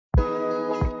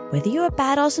Whether you're a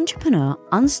badass entrepreneur,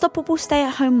 unstoppable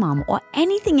stay-at-home mom, or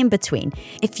anything in between,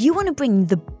 if you want to bring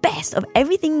the best of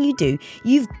everything you do,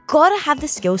 you've got to have the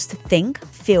skills to think,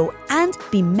 feel, and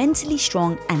be mentally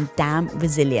strong and damn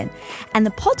resilient. And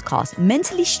the podcast,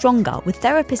 Mentally Stronger, with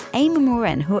therapist Amy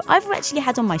Morin, who I've actually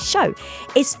had on my show,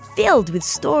 is filled with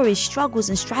stories, struggles,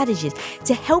 and strategies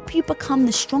to help you become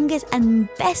the strongest and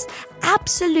best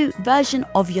absolute version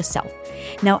of yourself.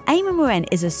 Now, Amy Morin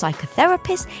is a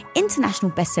psychotherapist,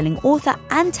 international best-selling author,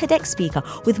 and TEDx speaker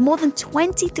with more than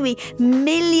 23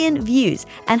 million views.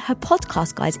 And her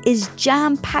podcast, guys, is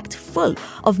jam-packed full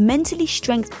of mentally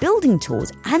strength building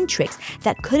tools and tricks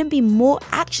that couldn't be more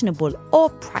actionable or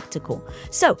practical.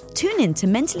 So tune in to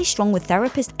Mentally Strong with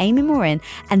therapist Amy Morin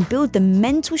and build the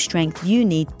mental strength you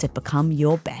need to become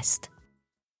your best.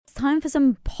 It's time for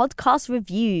some podcast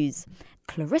reviews.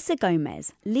 Clarissa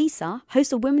Gomez. Lisa,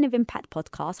 host of Women of Impact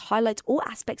podcast, highlights all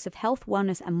aspects of health,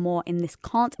 wellness, and more in this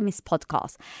can't miss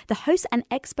podcast. The host and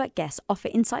expert guests offer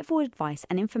insightful advice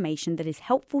and information that is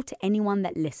helpful to anyone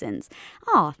that listens.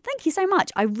 Thank you so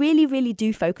much. I really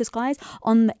do focus, guys,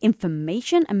 on the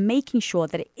information and making sure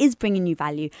that it is bringing you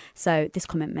value. So this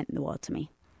comment meant the world to me.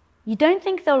 You don't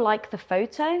think they'll like the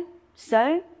photo,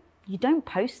 so you don't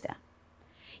post it.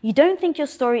 You don't think your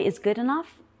story is good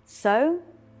enough, so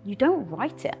you don't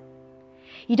write it.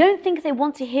 You don't think they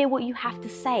want to hear what you have to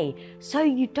say, so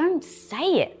you don't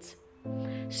say it.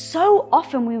 So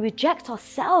often we reject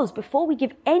ourselves before we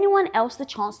give anyone else the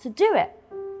chance to do it.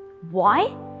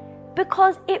 Why?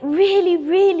 Because it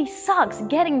really sucks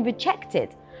getting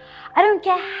rejected. I don't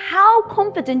care how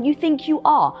confident you think you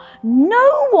are.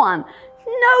 No one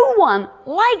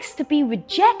likes to be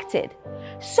rejected.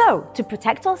 So to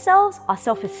protect ourselves, our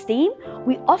self-esteem,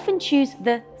 we often choose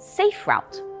the safe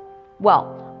route.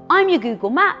 Well, I'm your Google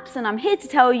Maps, and I'm here to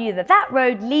tell you that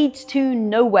road leads to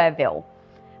Nowhereville.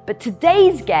 But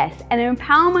today's guest, an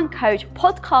empowerment coach,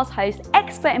 podcast host,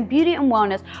 expert in beauty and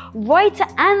wellness, writer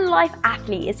and life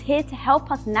athlete, is here to help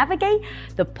us navigate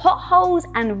the potholes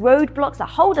and roadblocks that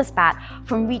hold us back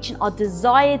from reaching our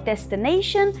desired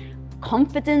destination,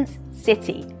 Confidence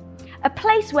City. A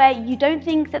place where you don't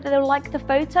think that they'll like the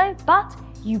photo, but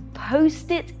you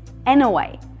post it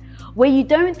anyway. Where you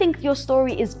don't think your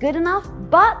story is good enough,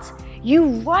 but you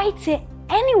write it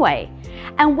anyway.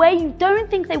 And where you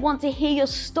don't think they want to hear your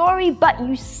story, but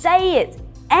you say it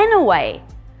anyway.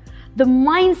 The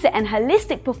mindset and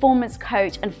holistic performance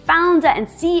coach and founder and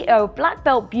CEO of Black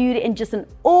Belt Beauty and just an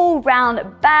all-round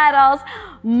badass,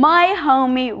 my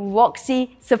homie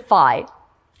Roxy Safai.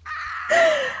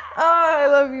 Oh, I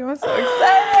love you. I'm so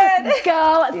excited.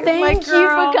 Girl, thank you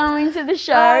for coming to the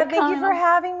show. Thank you for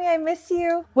having me. I miss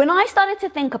you. When I started to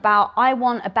think about, I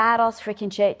want a badass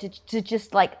freaking chick to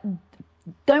just like,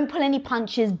 don't pull any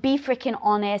punches, be freaking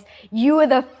honest, you were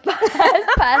the first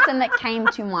person that came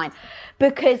to mind.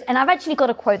 Because, and I've actually got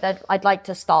a quote that I'd like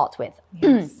to start with.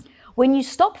 Yes. When you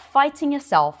stop fighting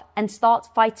yourself and start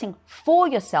fighting for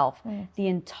yourself, the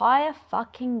entire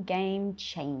fucking game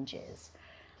changes.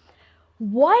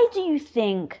 Why do you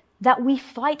think that we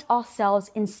fight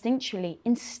ourselves instinctually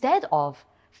instead of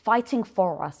fighting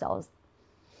for ourselves?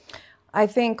 I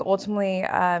think ultimately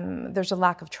there's a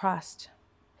lack of trust.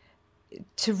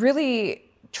 To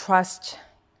really trust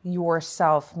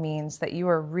yourself means that you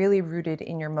are really rooted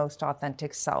in your most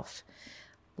authentic self.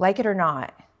 Like it or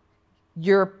not,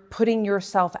 you're putting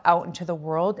yourself out into the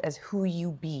world as who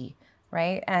you be,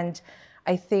 right? And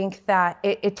I think that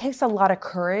it takes a lot of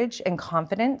courage and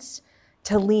confidence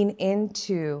to lean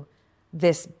into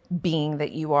this being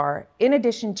that you are, in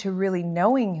addition to really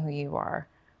knowing who you are.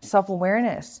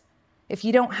 Self-awareness. If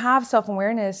you don't have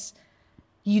self-awareness,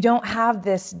 you don't have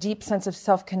this deep sense of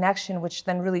self-connection, which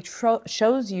then really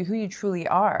shows you who you truly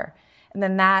are. And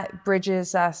then that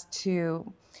bridges us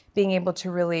to being able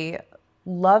to really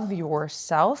love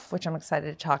yourself, which I'm excited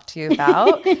to talk to you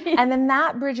about. And then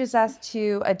that bridges us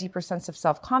to a deeper sense of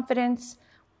self-confidence,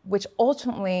 which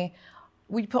ultimately,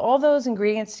 we put all those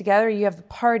ingredients together, you have the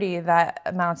party that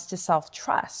amounts to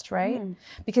self-trust, right?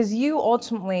 Because you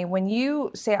ultimately, when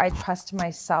you say, I trust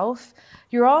myself,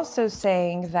 you're also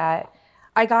saying that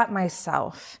I got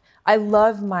myself. I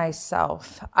love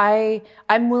myself.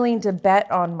 I'm willing to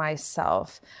bet on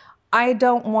myself. I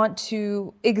don't want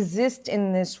to exist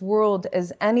in this world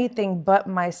as anything but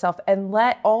myself, and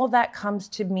let all that comes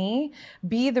to me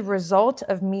be the result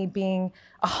of me being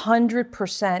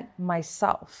 100%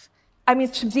 myself. I mean,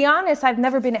 to be honest, I've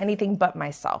never been anything but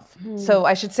myself. So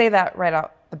I should say that right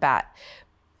out the bat.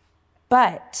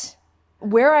 But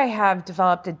where I have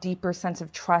developed a deeper sense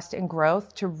of trust and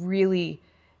growth to really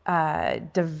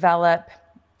develop,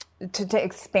 to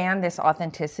expand this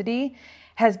authenticity,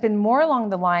 has been more along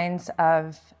the lines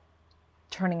of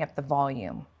turning up the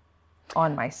volume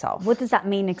on myself. What does that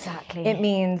mean exactly? It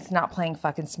means not playing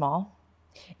fucking small.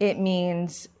 It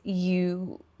means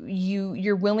you're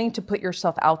willing to put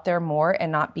yourself out there more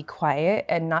and not be quiet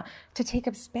and not to take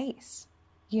up space,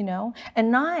 you know,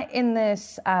 and not in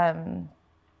this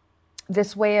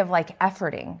this way of like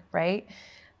efforting, right?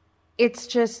 It's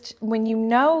just when you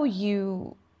know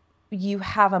you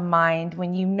have a mind,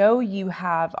 when you know you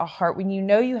have a heart, when you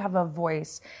know you have a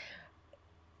voice,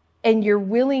 and you're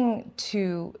willing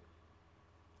to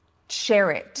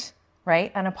share it,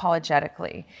 right?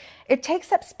 Unapologetically. It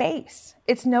takes up space.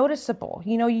 It's noticeable.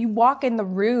 You know, you walk in the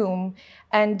room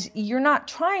and you're not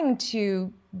trying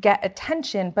to get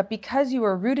attention, but because you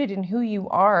are rooted in who you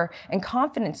are and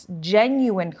confidence,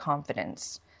 genuine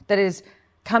confidence that is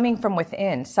coming from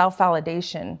within,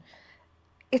 self-validation,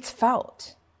 it's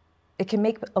felt. It can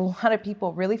make a lot of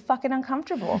people really fucking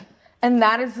uncomfortable. And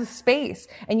that is the space.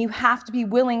 And you have to be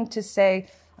willing to say,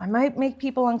 I might make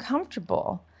people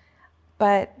uncomfortable,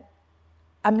 but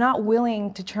I'm not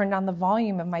willing to turn down the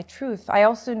volume of my truth. I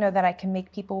also know that I can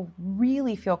make people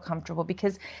really feel comfortable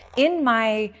because in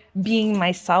my being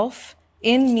myself,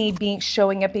 in me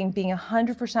showing up, being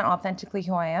 100% authentically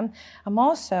who I am, I'm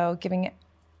also giving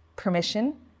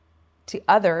permission to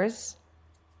others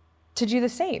to do the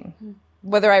same,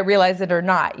 whether I realize it or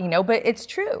not, you know, but it's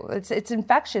true. It's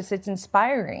infectious, it's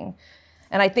inspiring.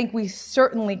 And I think we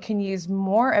certainly can use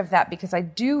more of that because I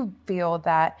do feel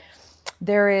that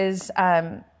there is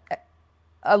a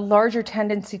larger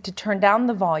tendency to turn down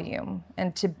the volume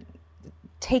and to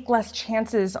take less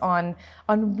chances on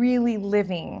really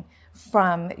living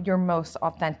from your most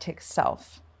authentic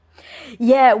self.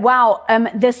 Yeah, wow.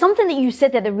 There's something that you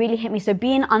said there that really hit me. So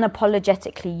being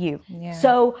unapologetically you. Yeah.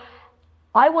 So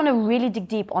I want to really dig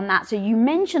deep on that. So you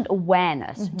mentioned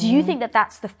awareness. Mm-hmm. Do you think that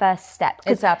that's the first step?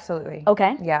 It's absolutely.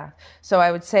 Okay. Yeah. So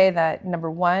I would say that number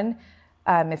one,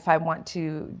 if I want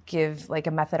to give like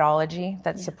a methodology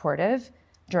that's supportive,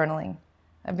 journaling.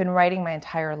 I've been writing my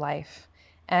entire life.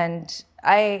 And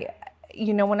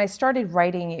when I started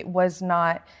writing, it was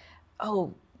not,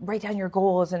 write down your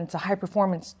goals and it's a high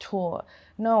performance tool.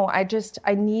 No,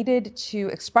 I needed to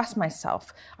express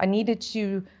myself. I needed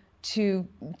to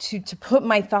put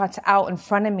my thoughts out in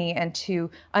front of me and to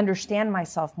understand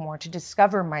myself more, to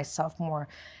discover myself more.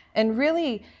 And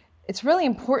really, it's really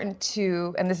important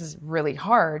to, and this is really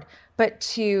hard, but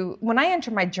when I enter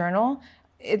my journal,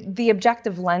 the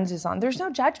objective lens is on. There's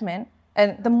no judgment.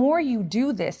 And the more you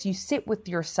do this, you sit with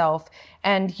yourself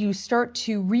and you start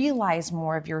to realize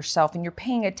more of yourself and you're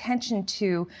paying attention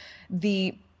to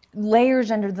the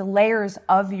layers under the layers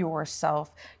of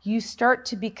yourself. You start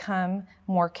to become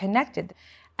more connected.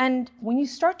 And when you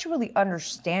start to really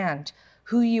understand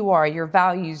who you are, your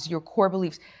values, your core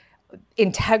beliefs,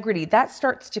 integrity, that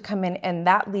starts to come in and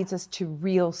that leads us to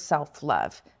real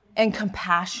self-love and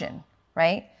compassion,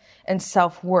 right? And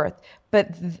self-worth.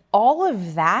 But all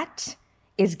of that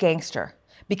is gangster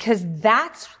because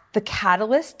that's the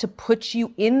catalyst to put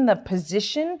you in the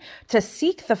position to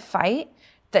seek the fight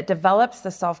that develops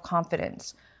the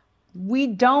self-confidence.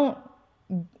 We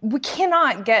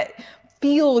cannot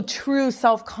feel true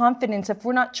self-confidence if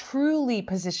we're not truly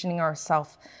positioning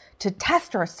ourselves to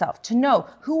test ourselves, to know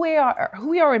who we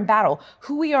are in battle,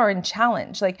 who we are in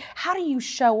challenge. Like, how do you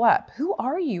show up? Who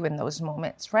are you in those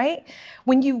moments, right?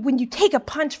 When you take a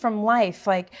punch from life,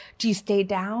 like, do you stay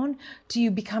down? Do you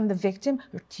become the victim?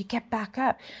 Or do you get back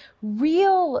up?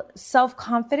 Real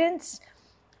self-confidence,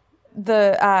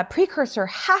 the precursor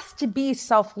has to be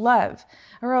self-love,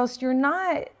 or else you're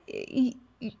not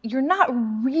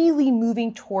really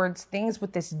moving towards things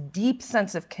with this deep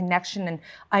sense of connection and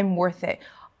I'm worth it.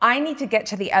 I need to get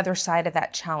to the other side of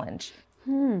that challenge.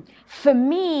 For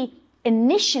me,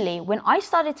 initially, when I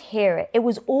started to hear it, it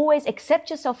was always accept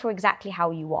yourself for exactly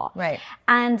how you are. Right.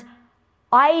 And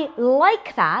I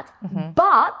like that,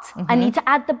 but I need to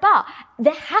add the but.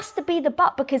 There has to be the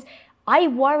but because I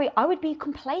worry I would be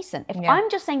complacent. If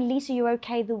I'm just saying, Lisa, you're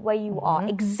okay the way you are,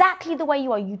 exactly the way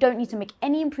you are, you don't need to make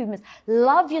any improvements.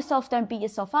 Love yourself, don't beat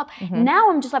yourself up. Now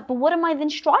I'm just like, but what am I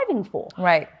then striving for?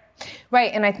 Right.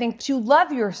 Right. And I think to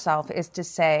love yourself is to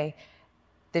say,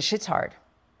 this shit's hard.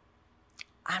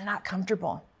 I'm not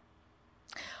comfortable.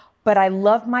 But I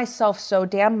love myself so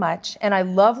damn much. And I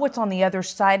love what's on the other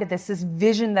side of this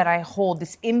vision that I hold,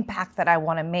 this impact that I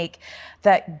want to make,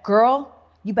 that girl,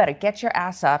 you better get your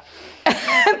ass up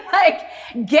and like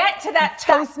get to that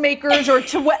Toastmasters or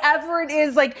to whatever it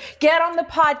is, like get on the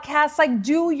podcast, like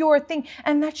do your thing.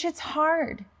 And that shit's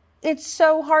hard. It's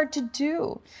so hard to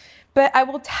do But I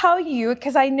will tell you,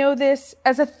 because I know this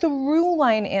as a through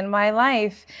line in my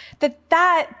life,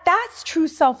 that's true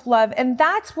self-love. And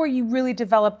that's where you really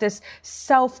develop this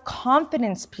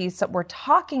self-confidence piece that we're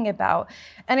talking about.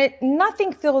 And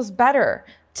nothing feels better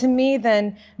to me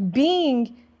than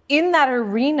being in that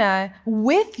arena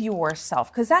with yourself.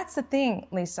 Because that's the thing,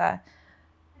 Lisa.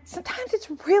 Sometimes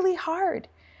it's really hard.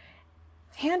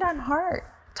 Hand on heart,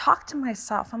 talk to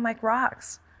myself. I'm like,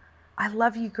 Rox, I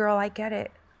love you, girl. I get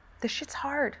it. This shit's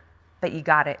hard, but you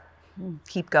got it.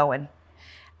 Keep going.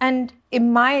 And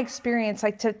in my experience,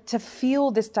 like to feel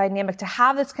this dynamic, to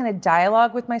have this kind of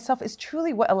dialogue with myself is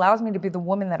truly what allows me to be the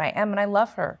woman that I am, and I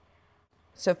love her.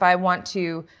 So if I want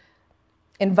to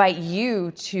invite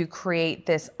you to create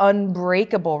this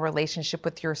unbreakable relationship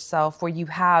with yourself where you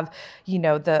have,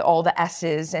 all the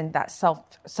S's and that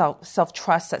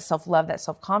self-trust, that self-love, that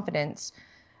self-confidence,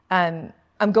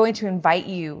 I'm going to invite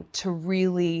you to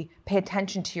really pay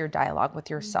attention to your dialogue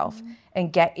with yourself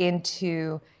and get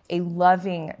into a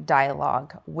loving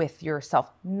dialogue with yourself,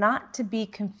 not to be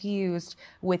confused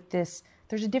with this.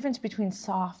 There's a difference between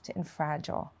soft and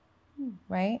fragile,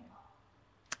 right?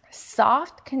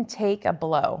 Soft can take a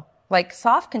blow, like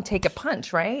soft can take a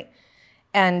punch, right?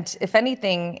 And if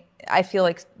anything, I feel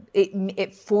like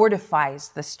it fortifies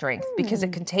the strength because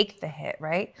it can take the hit,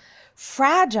 right?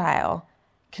 Fragile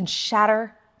can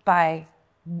shatter by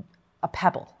a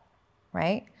pebble,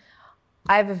 right?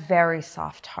 I have a very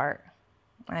soft heart.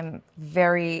 I'm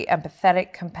very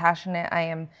empathetic, compassionate. I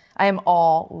am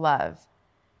all love.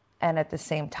 And at the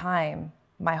same time,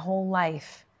 my whole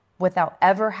life, without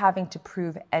ever having to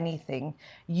prove anything,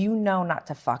 you know not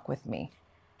to fuck with me.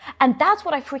 And that's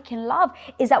what I freaking love,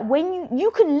 is that when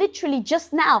you can literally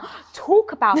just now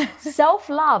talk about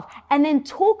self-love and then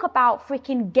talk about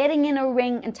freaking getting in a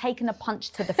ring and taking a punch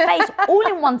to the face all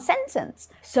in one sentence.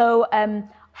 So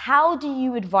how do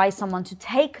you advise someone to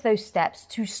take those steps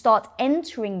to start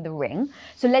entering the ring?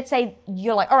 So let's say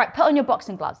you're like, all right, put on your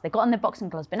boxing gloves. They got on their boxing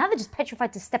gloves, but now they're just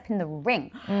petrified to step in the ring.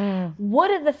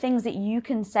 What are the things that you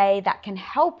can say that can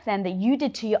help them, that you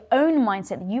did to your own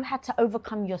mindset, that you had to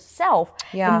overcome yourself,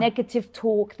 the negative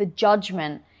talk, the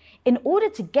judgment, in order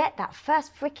to get that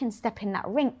first freaking step in that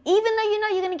ring, even though you know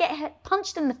you're going to get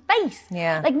punched in the face.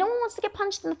 Yeah. Like no one wants to get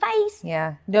punched in the face.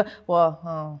 Yeah. No.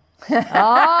 Well,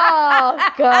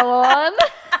 Oh, go on.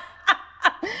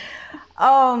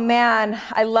 Oh man,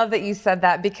 I love that you said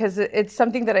that because it's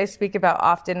something that I speak about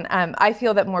often. I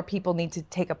feel that more people need to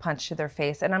take a punch to their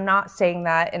face. And I'm not saying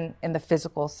that in the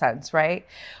physical sense, right?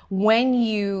 When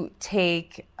you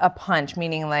take a punch,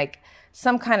 meaning like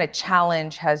some kind of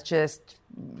challenge has just,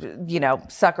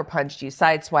 sucker punched you,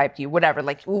 sideswiped you, whatever,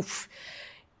 like, oof.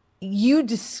 You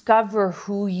discover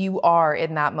who you are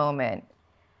in that moment.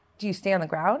 Do you stay on the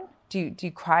ground? Do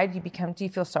you cry? Do you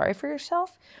feel sorry for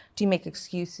yourself? Do you make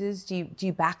excuses? Do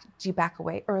you back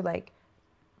away?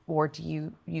 Or do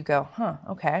you go,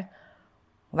 okay,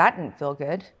 well, that didn't feel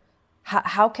good.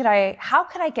 How could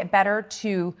I get better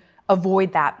to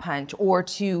avoid that punch, or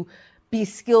to be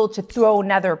skilled to throw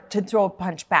a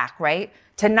punch back, right?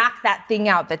 To knock that thing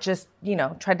out that just,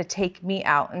 tried to take me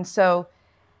out. And so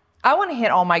I want to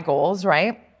hit all my goals,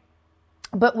 right?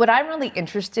 But what I'm really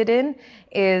interested in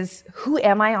is, who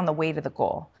am I on the way to the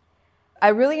goal? I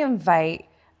really invite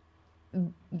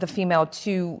the female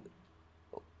to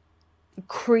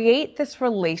create this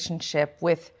relationship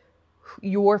with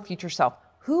your future self.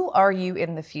 Who are you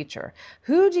in the future?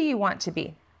 Who do you want to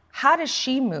be? How does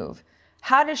she move?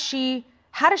 How does she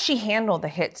handle the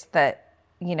hits that,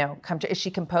 come to? Is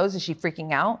she composed? Is she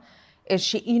freaking out? Is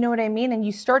she, you know what I mean? And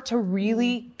you start to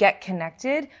really get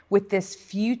connected with this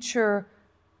future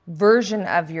version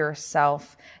of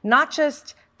yourself, not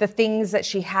just the things that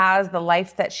she has, the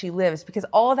life that she lives, because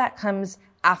all that comes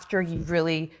after you've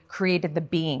really created the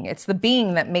being. It's the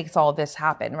being that makes all this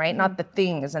happen, right? Not the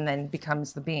things and then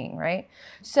becomes the being, right?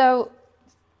 So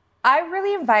I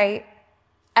really invite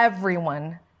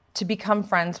everyone to become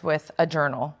friends with a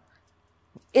journal.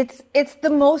 It's the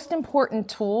most important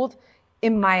tool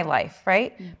in my life,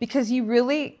 right? Because you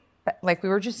really, like we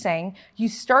were just saying, you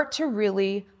start to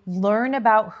really learn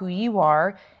about who you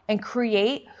are and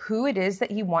create who it is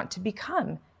that you want to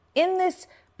become in this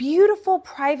beautiful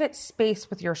private space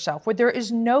with yourself where there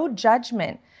is no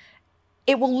judgment.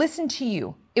 It will listen to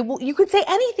you. You could say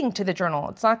anything to the journal.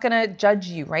 It's not going to judge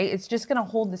you, right? It's just going to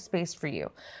hold the space for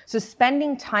you. So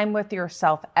spending time with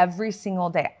yourself every single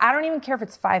day. I don't even care if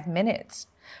it's 5 minutes.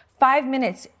 5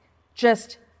 minutes,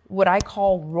 just what I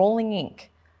call rolling ink,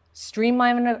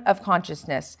 streamlining of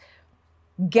consciousness.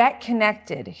 Get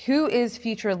connected. Who is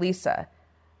future Lisa?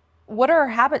 What are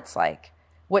her habits like?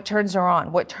 What turns her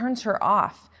on? What turns her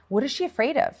off? What is she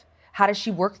afraid of? How does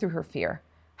she work through her fear?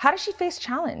 How does she face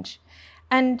challenge?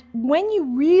 And when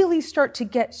you really start to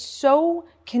get so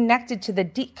connected to the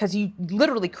deep, because you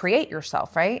literally create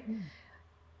yourself, right?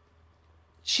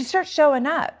 She starts showing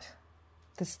up,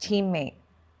 this teammate,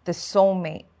 this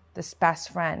soulmate, this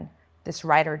best friend, this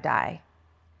ride or die.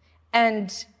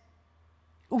 And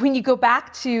when you go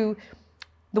back to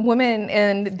the women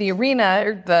in the arena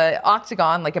or the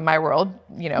octagon, like in my world,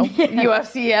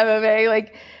 UFC, MMA,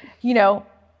 like,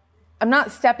 I'm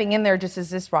not stepping in there just as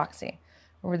this Roxy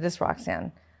or this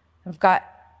Roxanne. I've got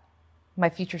my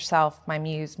future self, my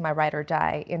muse, my ride or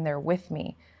die in there with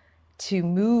me to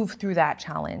move through that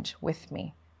challenge with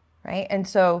me, right? And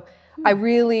so I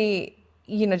really,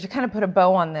 to kind of put a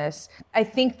bow on this, I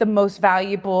think the most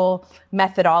valuable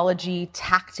methodology,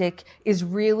 tactic is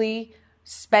really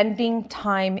spending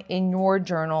time in your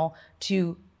journal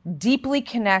to deeply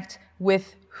connect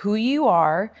with who you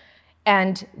are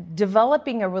and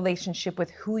developing a relationship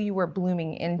with who you are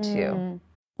blooming into.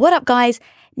 What up, guys?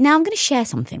 Now I'm going to share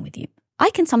something with you. I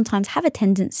can sometimes have a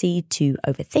tendency to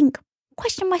overthink,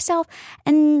 question myself,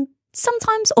 and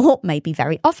sometimes, or maybe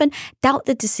very often, doubt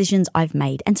the decisions I've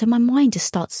made, and so my mind just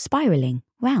starts spiraling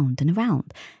round and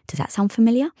around. Does that sound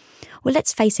familiar? Well,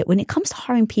 let's face it, when it comes to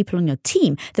hiring people on your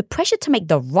team, the pressure to make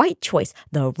the right choice,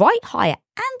 the right hire,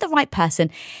 and the right person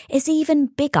is even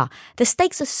bigger. The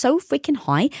stakes are so freaking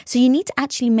high, so you need to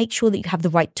actually make sure that you have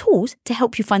the right tools to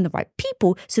help you find the right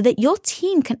people so that your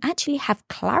team can actually have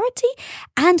clarity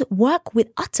and work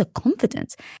with utter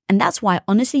confidence. And that's why,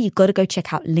 honestly, you've got to go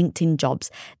check out LinkedIn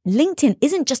Jobs. LinkedIn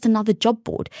isn't just another job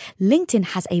board. LinkedIn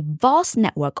has a vast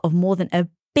network of more than a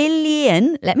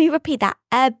billion, let me repeat that,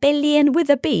 a billion with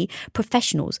a B,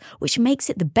 professionals, which makes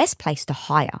it the best place to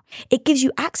hire. It gives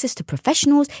you access to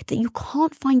professionals that you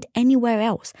can't find anywhere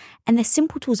else. And their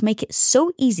simple tools make it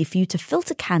so easy for you to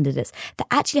filter candidates that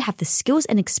actually have the skills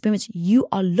and experience you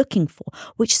are looking for,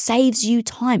 which saves you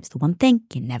time. It's the one thing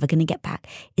you're never going to get back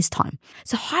is time.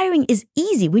 So hiring is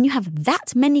easy when you have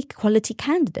that many quality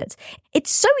candidates.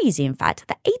 It's so easy, in fact,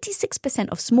 that 86%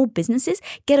 of small businesses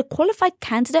get a qualified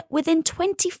candidate within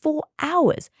 24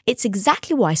 hours. It's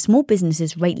exactly why small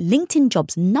businesses rate LinkedIn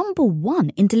Jobs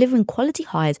 #1 in delivering quality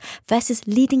hires versus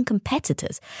leading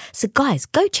competitors. So guys,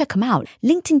 go check them out.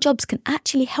 LinkedIn Jobs can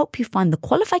actually help you find the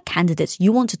qualified candidates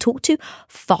you want to talk to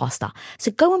faster.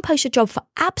 So go and post your job for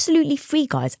absolutely free,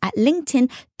 guys, at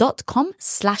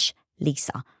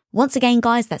linkedin.com/Lisa. Once again,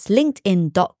 guys, that's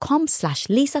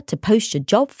linkedin.com/Lisa to post your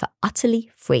job for utterly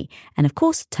free. And of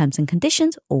course, terms and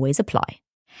conditions always apply.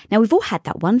 Now, we've all had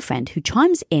that one friend who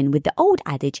chimes in with the old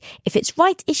adage, if it's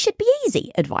right, it should be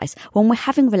easy advice when we're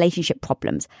having relationship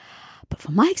problems. But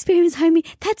from my experience, homie,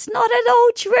 that's not at all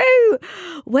true.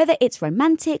 Whether it's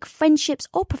romantic, friendships,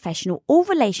 or professional, all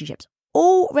relationships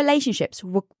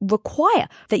require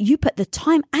that you put the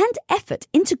time and effort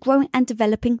into growing and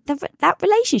developing that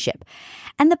relationship.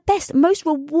 And the best, most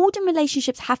rewarding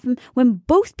relationships happen when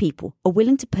both people are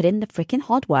willing to put in the freaking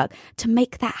hard work to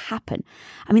make that happen.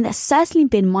 I mean, that's certainly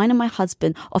been mine and my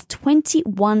husband of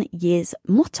 21 years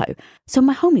motto. So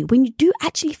my homie, when you do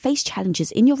actually face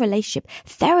challenges in your relationship,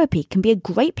 therapy can be a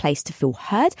great place to feel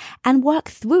heard and work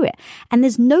through it. And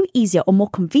there's no easier or more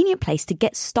convenient place to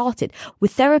get started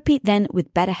with therapy than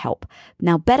with BetterHelp.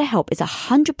 Now, BetterHelp is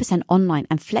 100% online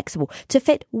and flexible to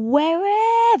fit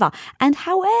wherever and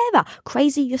however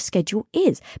crazy your schedule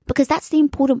is, because that's the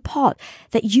important part,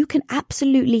 that you can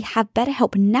absolutely have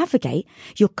BetterHelp navigate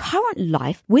your current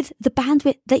life with the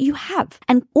bandwidth that you have.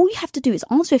 And all you have to do is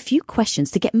answer a few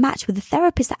questions to get matched with a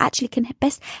therapist that actually can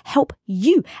best help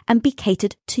you and be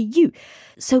catered to you.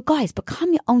 So guys,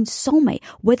 become your own soulmate,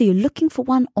 whether you're looking for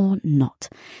one or not.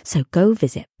 So go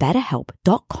visit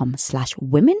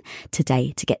betterhelp.com/women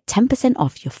today to get 10%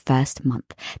 off your first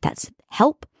month. That's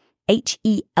help,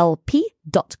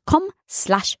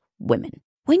 HELP.com/women.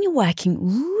 When you're working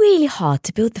really hard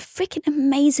to build the freaking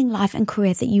amazing life and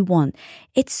career that you want,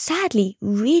 it's sadly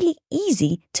really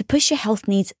easy to push your health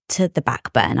needs to the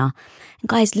back burner. And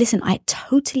guys, listen, I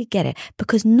totally get it,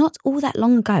 because not all that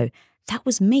long ago, that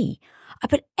was me. I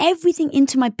put everything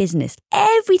into my business,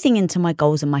 everything into my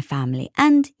goals and my family.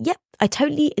 And yep, I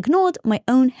totally ignored my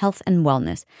own health and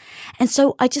wellness. And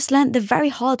so I just learned the very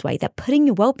hard way that putting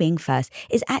your well-being first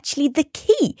is actually the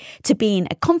key to being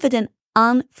a confident,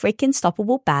 unfreaking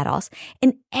stoppable badass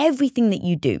in everything that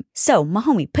you do. So, my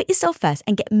homie, put yourself first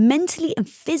and get mentally and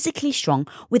physically strong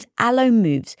with Alo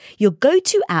Moves, your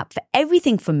go-to app for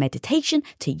everything from meditation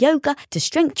to yoga to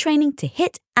strength training to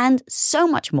HIIT and so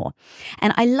much more.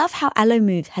 And I love how Alo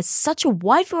Moves has such a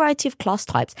wide variety of class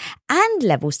types and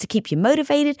levels to keep you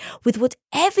motivated with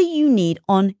whatever you need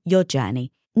on your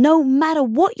journey. No matter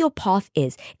what your path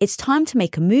is, it's time to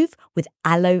make a move with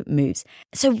Alo Moves.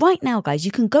 So right now, guys,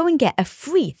 you can go and get a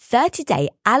free 30-day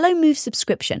Alo Moves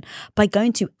subscription by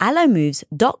going to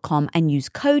alomoves.com and use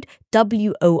code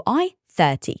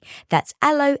WOI30. That's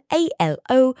Alo,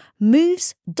 A-L-O,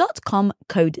 moves.com,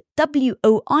 code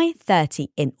WOI30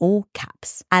 in all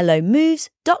caps.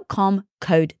 alomoves.com,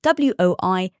 code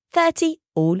WOI30,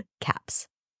 all caps.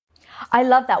 I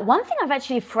love that. One thing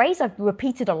a phrase I've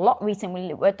repeated a lot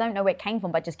recently, I don't know where it came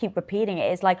from, but I just keep repeating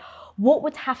it, is like, what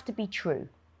would have to be true?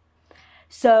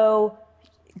 So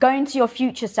going to your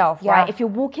future self, right? If you're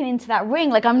walking into that ring,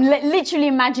 like I'm literally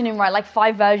imagining, right, like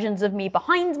 5 versions of me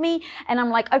behind me. And I'm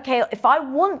like, okay, if I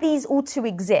want these all to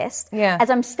exist, as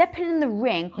I'm stepping in the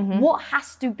ring, what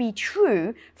has to be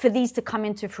true for these to come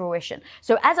into fruition?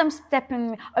 So as I'm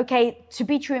stepping, okay, to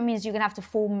be true, it means you're gonna have to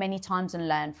fall many times and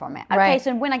learn from it. Okay,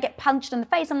 so when I get punched in the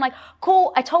face, I'm like,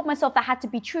 cool, I told myself that had to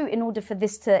be true in order for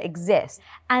this to exist.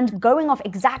 And going off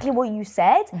exactly what you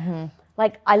said,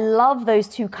 like, I love those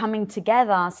two coming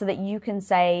together so that you can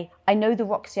say, I know the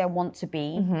Roxy I want to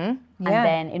be. And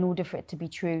then in order for it to be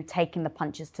true, taking the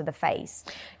punches to the face.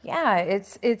 Yeah,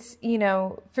 it's you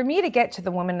know, for me to get to the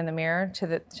woman in the mirror, to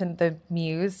the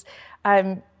muse,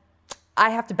 I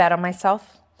have to bet on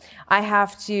myself. I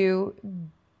have to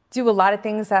do a lot of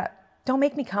things that don't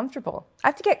make me comfortable. I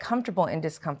have to get comfortable in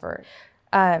discomfort.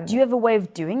 Do you have a way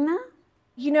of doing that?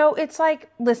 You know, it's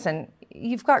like, listen,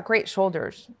 you've got great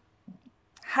shoulders.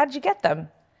 How did you get them?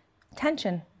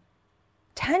 Tension.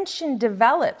 Tension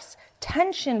develops.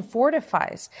 Tension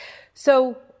fortifies.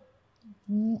 So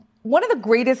one of the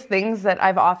greatest things that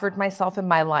I've offered myself in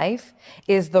my life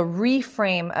is the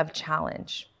reframe of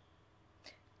challenge.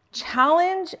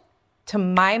 Challenge, to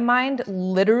my mind,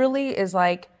 literally is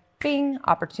like, bing,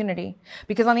 opportunity.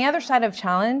 Because on the other side of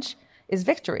challenge is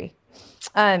victory.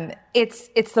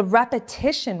 It's the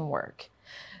repetition work.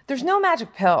 There's no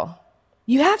magic pill.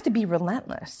 You have to be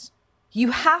relentless.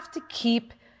 You have to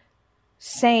keep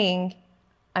saying,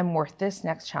 I'm worth this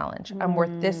next challenge. I'm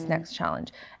worth this next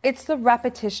challenge. It's the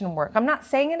repetition work. I'm not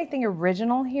saying anything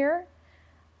original here,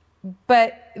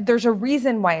 but there's a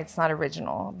reason why it's not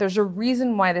original. There's a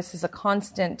reason why this is a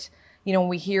constant, you know, when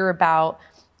we hear about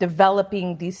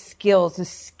developing these skills, the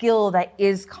skill that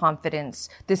is confidence,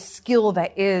 the skill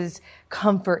that is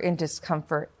comfort and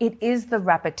discomfort. It is the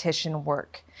repetition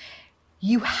work.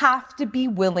 You have to be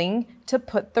willing to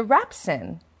put the reps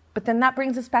in. But then that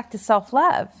brings us back to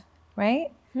self-love, right?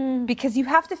 Because you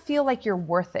have to feel like you're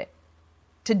worth it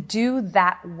to do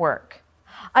that work.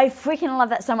 I freaking love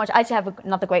that so much. I actually have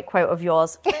another great quote of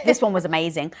yours. This one was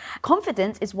amazing.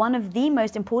 Confidence is one of the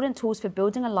most important tools for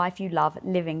building a life you love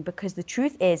living, because the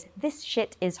truth is, this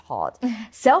shit is hard.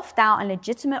 Self-doubt and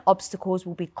legitimate obstacles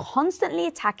will be constantly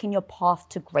attacking your path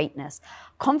to greatness.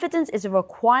 Confidence is a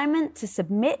requirement to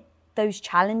submit those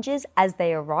challenges as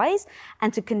they arise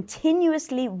and to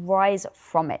continuously rise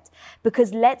from it.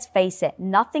 Because let's face it,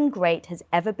 nothing great has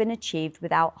ever been achieved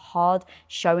without hard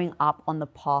showing up on the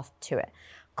path to it.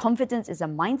 Confidence is a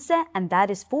mindset, and that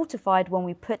is fortified when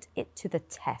we put it to the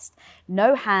test.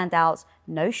 No handouts,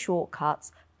 no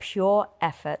shortcuts, pure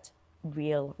effort,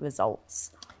 real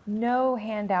results. No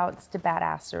handouts to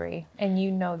badassery, and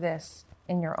you know this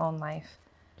in your own life.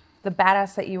 The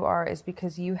badass that you are is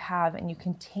because you have and you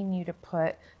continue to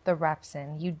put the reps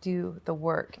in. You do the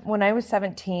work. When I was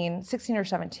 16 or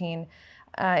 17,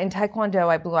 in Taekwondo,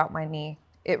 I blew out my knee.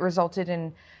 It resulted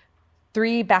in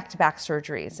 3 back-to-back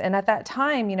surgeries. And at that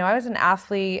time, you know, I was an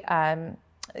athlete,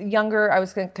 younger, I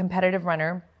was a competitive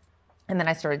runner. And then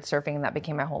I started surfing, and that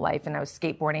became my whole life. And I was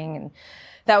skateboarding, and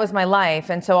that was my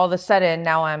life. And so all of a sudden,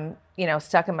 now I'm, you know,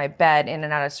 stuck in my bed in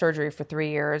and out of surgery for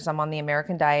 3 years. I'm on the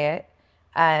American diet.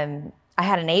 I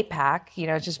had an 8-pack, you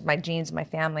know, it's just my genes and my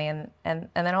family. And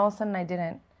then all of a sudden I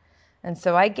didn't. And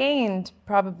so I gained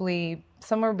probably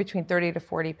somewhere between 30 to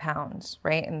 40 pounds,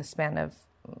 right, in the span of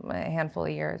a handful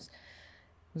of years.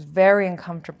 It was very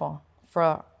uncomfortable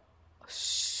for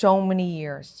so many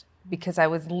years because I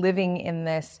was living in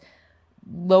this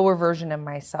lower version of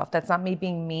myself. That's not me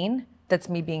being mean. That's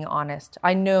me being honest.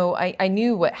 I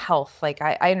knew what health, like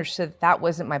I understood that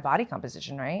wasn't my body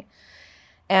composition, right?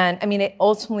 And I mean, it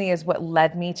ultimately is what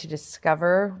led me to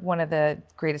discover one of the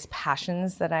greatest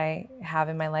passions that I have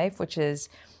in my life, which is,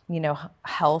 you know,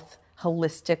 health,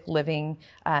 holistic living,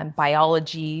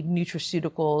 biology,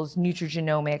 nutraceuticals,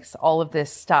 nutrigenomics, all of this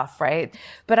stuff, right?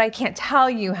 But I can't tell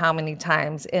you how many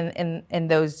times in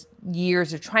those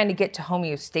years of trying to get to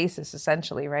homeostasis,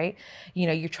 essentially, right? You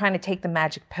know, you're trying to take the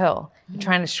magic pill, you're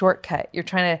trying to shortcut, you're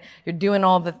doing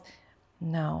all the,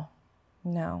 no.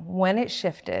 When it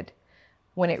shifted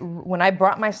when I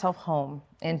brought myself home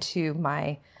into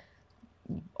my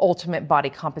ultimate body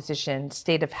composition,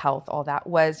 state of health, all that,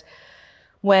 was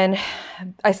when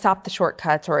I stopped the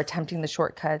shortcuts or attempting the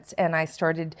shortcuts, and I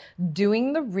started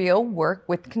doing the real work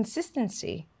with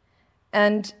consistency.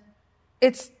 And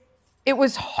it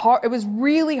was hard. It was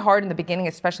really hard in the beginning,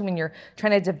 especially when you're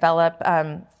trying to develop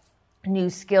new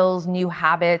skills, new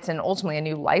habits, and ultimately a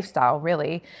new lifestyle,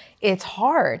 really. It's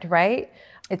hard, right?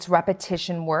 It's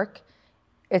repetition work.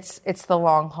 It's the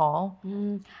long haul,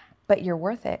 but you're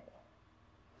worth it.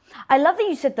 I love that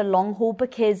you said the long haul,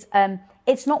 because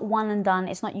it's not one and done.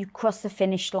 It's not you cross the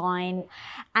finish line.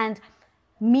 And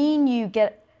me and you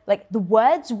get, like, the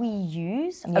words we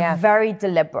use are very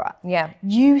deliberate. Yeah.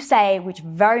 You say, which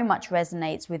very much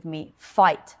resonates with me,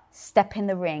 fight, step in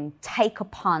the ring, take a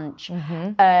punch,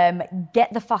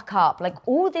 get the fuck up. Like,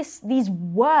 all these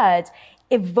words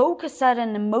evoke a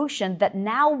certain emotion that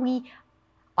now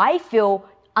I feel,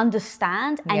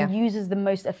 understand and use as the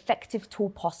most effective tool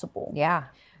possible. Yeah.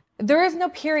 There is no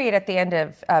period at the end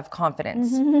of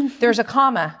confidence. There's a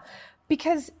comma,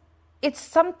 because it's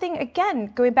something,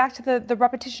 again, going back to the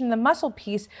repetition, the muscle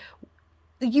piece,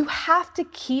 you have to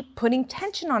keep putting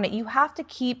tension on it. You have to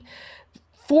keep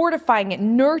fortifying it,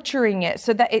 nurturing it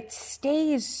so that it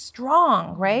stays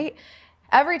strong, right?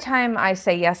 Every time I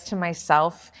say yes to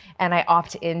myself and I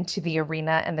opt into the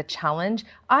arena and the challenge,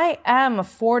 I am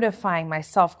fortifying my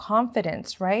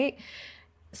self-confidence, right?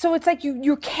 So it's like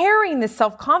you're carrying this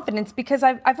self-confidence because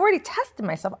I've already tested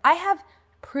myself. I have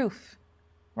proof,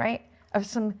 right, of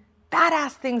some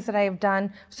badass things that I have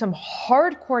done, some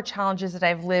hardcore challenges that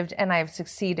I've lived and I've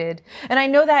succeeded. And I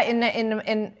know that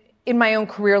in my own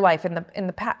career life in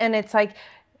the past. And it's like,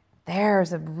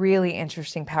 there's a really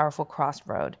interesting, powerful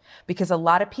crossroad, because a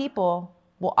lot of people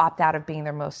will opt out of being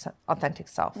their most authentic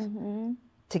self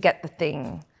to get the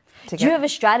thing. Do you have a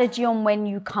strategy on when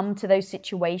you come to those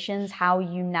situations, how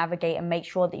you navigate and make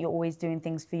sure that you're always doing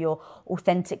things for your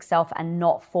authentic self and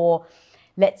not for,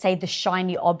 let's say, the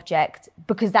shiny object?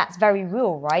 Because that's very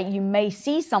real, right? You may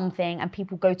see something and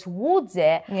people go towards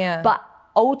it, but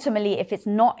ultimately, if it's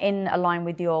not in line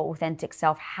with your authentic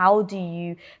self, how do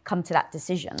you come to that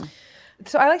decision?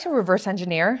 So I like to reverse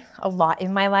engineer a lot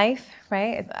in my life,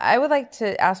 right? I would like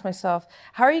to ask myself,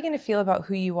 how are you going to feel about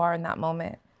who you are in that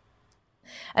moment?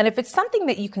 And if it's something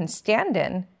that you can stand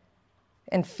in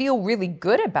and feel really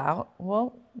good about,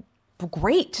 well,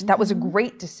 great. That was a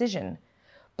great decision.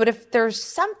 But if there's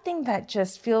something that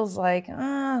just feels like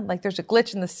there's a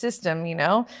glitch in the system,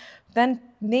 then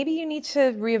maybe you need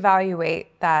to reevaluate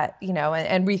that,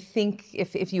 and rethink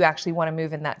if you actually want to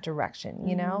move in that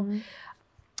direction,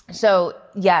 So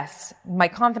yes, my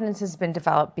confidence has been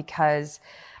developed because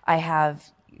I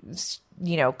have,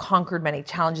 conquered many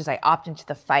challenges. I opt into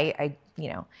the fight,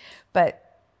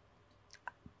 but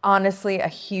honestly, a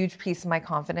huge piece of my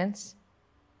confidence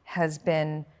has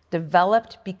been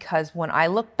developed because when I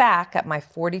look back at my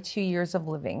 42 years of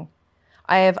living,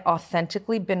 I have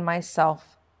authentically been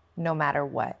myself no matter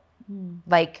what.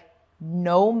 Like,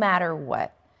 no matter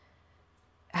what.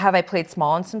 Have I played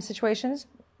small in some situations?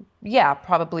 Yeah,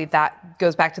 probably that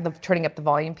goes back to the turning up the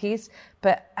volume piece,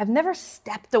 but I've never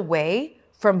stepped away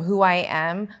from who I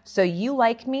am. So you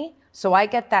like me, so I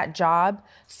get that job,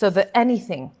 so that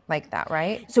anything like that,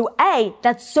 right? So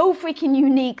that's so freaking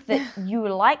unique that you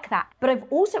like that. But I've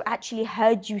also actually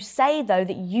heard you say, though,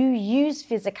 that you use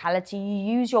physicality,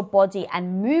 you use your body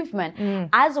and movement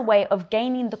as a way of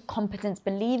gaining the confidence,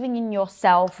 believing in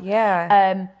yourself.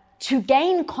 To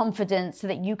gain confidence so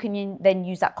that you can then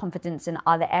use that confidence in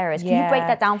other areas. Can you break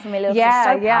that down for me a little bit? It's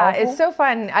so powerful. It's so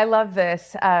fun. I love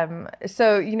this.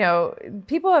 So,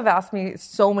 people have asked me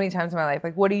so many times in my life,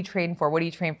 like, what do you train for? What do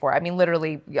you train for? I mean,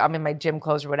 literally, I'm in my gym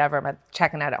clothes or whatever. I'm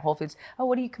checking out at Whole Foods. Oh,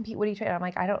 what do you compete? What do you train? I'm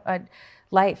like,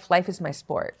 life is my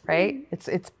sport, right?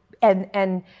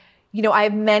 I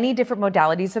have many different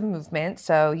modalities of movement.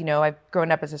 So, I've grown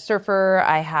up as a surfer.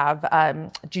 I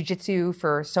have jiu-jitsu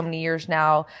for so many years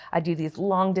now. I do these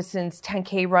long distance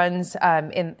 10K runs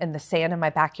in the sand in my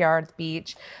backyard, the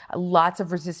beach. Lots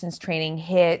of resistance training,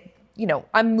 HIIT.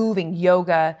 I'm moving,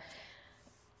 yoga.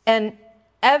 And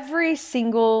every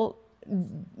single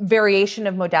variation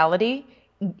of modality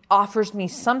offers me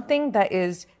something that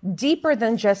is deeper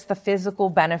than just the physical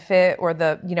benefit or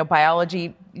the,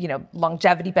 biology,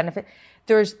 longevity benefit.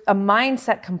 There's a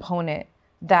mindset component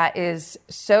that is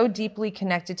so deeply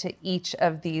connected to each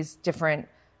of these different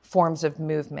forms of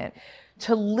movement.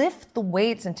 To lift the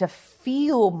weights and to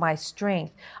feel my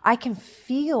strength, I can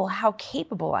feel how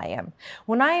capable I am.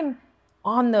 When I'm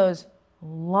on those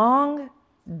long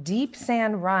deep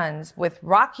sand runs with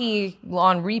Rocky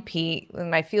on repeat,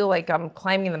 and I feel like I'm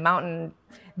climbing the mountain.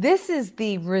 This is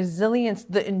the resilience,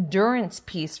 the endurance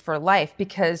piece for life,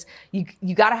 because you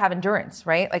got to have endurance,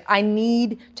 right? Like I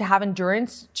need to have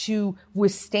endurance to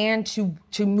withstand,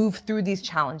 to move through these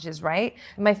challenges, right?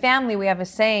 In my family, we have a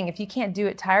saying, if you can't do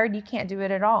it tired, you can't do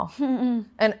it at all.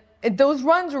 And those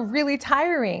runs were really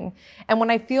tiring. And when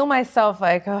I feel myself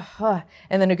like, and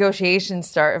the negotiations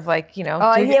start of like, what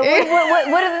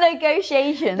are the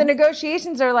negotiations? The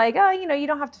negotiations are like, you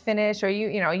don't have to finish, or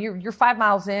you're 5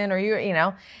 miles in, or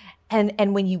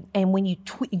and when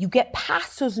you get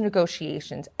past those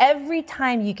negotiations, every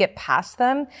time you get past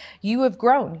them, you have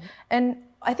grown. And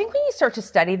I think when you start to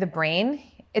study the brain,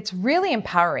 it's really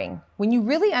empowering when you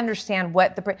really understand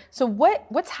what the brain. So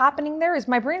what's happening there is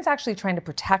my brain's actually trying to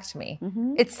protect me.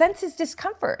 Mm-hmm. It senses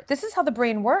discomfort. This is how the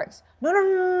brain works.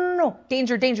 No.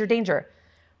 Danger, danger, danger.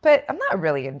 But I'm not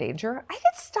really in danger. I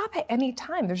can stop at any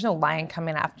time. There's no lion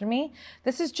coming after me.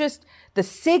 This is just the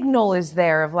signal is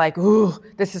there of like, ooh,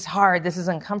 this is hard. This is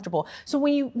uncomfortable. So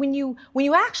when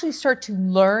you actually start to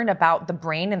learn about the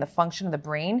brain and the function of the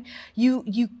brain,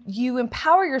 you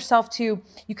empower yourself to,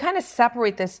 you kind of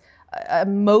separate this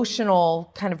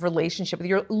emotional kind of relationship.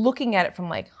 You're looking at it from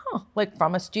like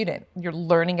from a student. You're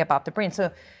learning about the brain.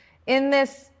 So in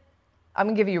this, I'm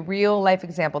gonna give you a real life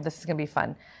example. This is gonna be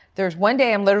fun. There's one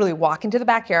day I'm literally walking to the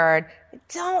backyard. I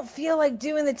don't feel like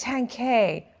doing the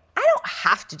 10K. I don't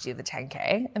have to do the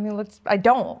 10K. I mean, I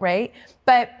don't, right?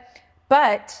 But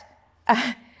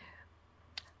I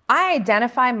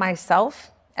identify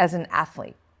myself as an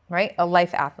athlete, right? A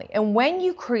life athlete. And when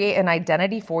you create an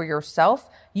identity for yourself,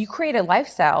 you create a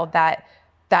lifestyle that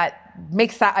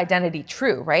makes that identity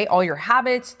true, right? All your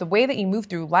habits, the way that you move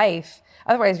through life,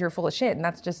 otherwise you're full of shit, and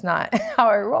that's just not how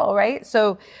I roll, right?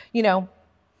 So,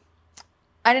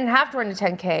 I didn't have to run a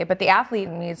 10K, but the athlete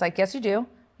in me is like, yes, you do.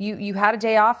 You had a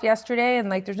day off yesterday, and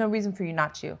like, there's no reason for you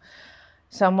not to.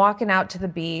 So I'm walking out to the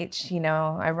beach,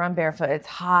 I run barefoot, it's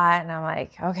hot, and I'm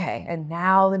like, okay, and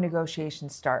now the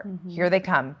negotiations start. Mm-hmm. Here they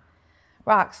come.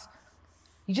 Rox,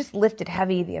 you just lifted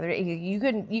heavy the other day. You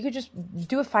could just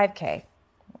do a 5K.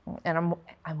 And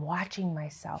I'm watching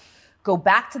myself go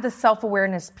back to the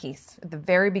self-awareness piece at the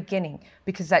very beginning,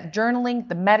 because that journaling,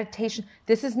 the meditation,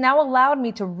 this has now allowed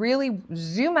me to really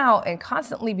zoom out and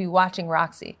constantly be watching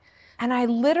Roxy. And I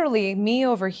literally, me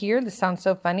over here, this sounds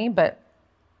so funny, but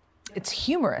it's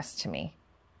humorous to me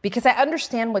because I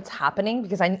understand what's happening,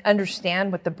 because I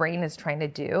understand what the brain is trying to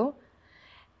do.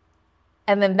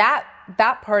 And then that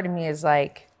part of me is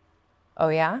like, oh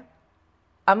yeah,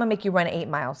 I'm gonna make you run 8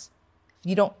 miles. If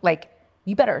you don't,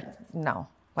 you better, no.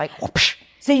 Whoosh.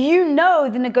 So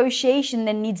the negotiation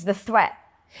then needs the threat.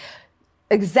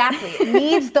 Exactly. It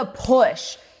needs the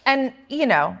push. And,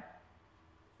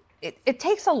 it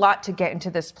takes a lot to get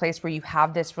into this place where you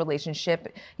have this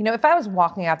relationship. If I was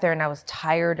walking out there and I was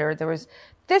tired, or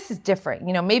this is different.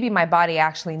 Maybe my body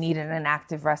actually needed an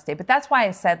active rest day. But that's why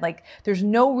I said, there's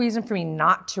no reason for me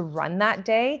not to run that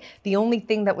day. The only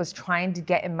thing that was trying to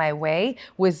get in my way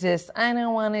was this, I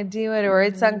don't want to do it, or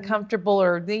it's uncomfortable,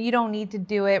 or you don't need to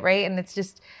do it, right? And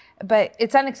but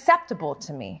it's unacceptable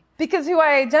to me, because who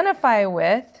I identify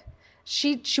with,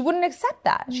 she wouldn't accept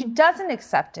that. She doesn't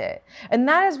accept it. And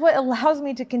that is what allows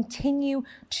me to continue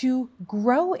to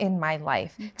grow in my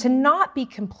life, to not be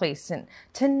complacent,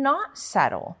 to not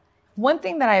settle. One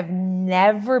thing that I've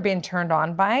never been turned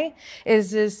on by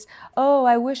is this,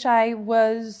 I wish I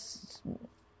was.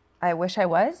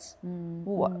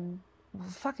 Well,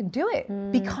 fucking do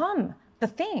it. Become the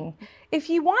thing. If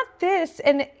you want this,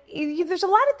 and there's a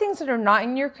lot of things that are not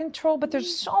in your control, but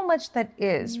there's so much that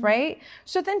is, right?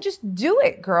 So then just do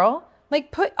it, girl.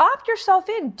 Opt yourself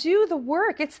in, do the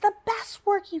work. It's the best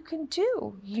work you can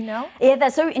do, Yeah,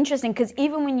 that's so interesting, because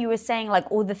even when you were saying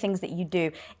all the things that you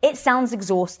do, it sounds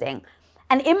exhausting.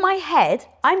 And in my head,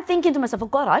 I'm thinking to myself, oh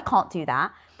God, I can't do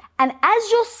that. And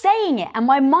as you're saying it, and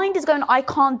my mind is going, I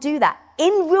can't do that.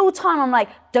 In real time, I'm like,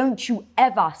 don't you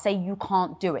ever say you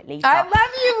can't do it, Lisa. I love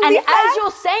you, Lisa. And as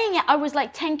you're saying it, I was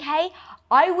like, 10K,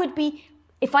 I would be,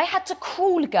 if I had to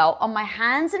crawl, girl, on my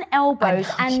hands and elbows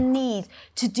and knees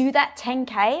to do that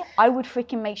 10K, I would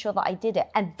freaking make sure that I did it.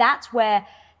 And that's where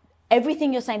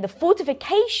everything you're saying, the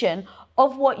fortification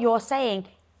of what you're saying,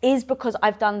 is because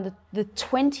I've done the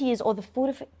 20 years, or the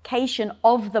fortification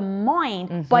of the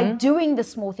mind by doing the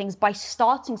small things, by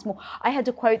starting small. I had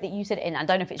a quote that you said, and I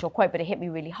don't know if it's your quote, but it hit me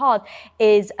really hard,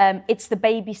 is it's the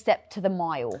baby step to the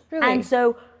mile. Really? And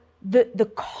so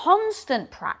the constant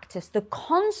practice, the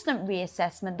constant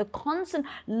reassessment, the constant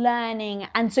learning.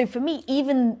 And so for me,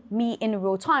 even me in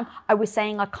real time, I was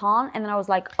saying I can't. And then I was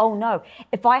like, oh no,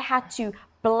 if I had to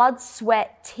blood,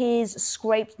 sweat, tears,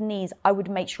 scraped knees, I would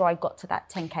make sure I got to that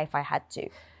 10K if I had to.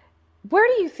 Where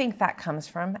do you think that comes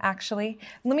from, actually?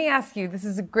 Let me ask you, this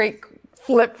is a great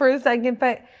flip for a second,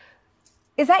 but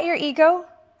is that your ego?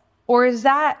 Or is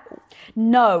that...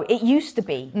 No, it used to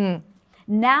be.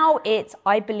 Now it's,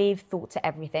 I believe, thought to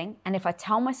everything. And if I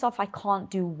tell myself I can't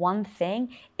do one thing,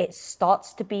 it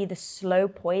starts to be the slow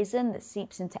poison that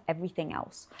seeps into everything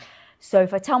else. So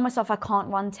if I tell myself I can't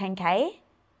run 10K,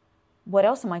 what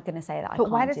else am I going to say that I can't do?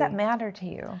 But why does that matter to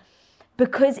you?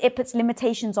 Because it puts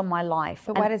limitations on my life.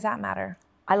 But why does that matter?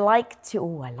 I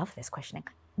love this questioning.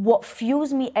 What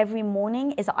fuels me every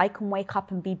morning is that I can wake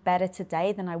up and be better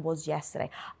today than I was yesterday.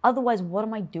 Otherwise, what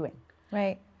am I doing?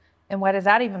 Right. And why does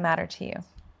that even matter to you?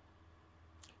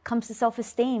 Comes to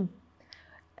self-esteem.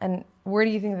 And where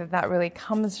do you think that really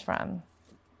comes from?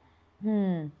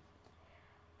 I'm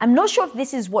not sure if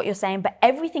this is what you're saying, but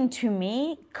everything to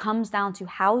me comes down to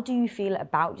how do you feel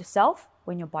about yourself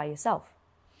when you're by yourself?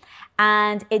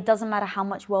 And it doesn't matter how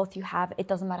much wealth you have. It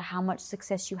doesn't matter how much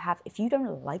success you have. If you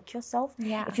don't like yourself,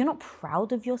 if you're not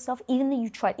proud of yourself, even though you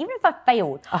tried, even if I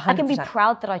failed, 100%. I can be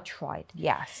proud that I tried.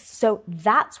 Yes. So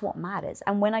that's what matters.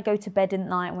 And when I go to bed at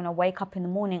night, when I wake up in the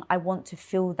morning, I want to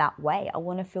feel that way. I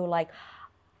want to feel like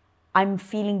I'm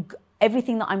feeling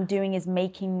everything that I'm doing is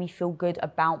making me feel good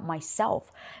about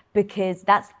myself, because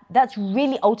that's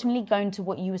really ultimately going to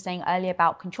what you were saying earlier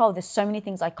about control. There's so many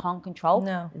things I can't control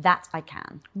that I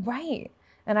can. Right.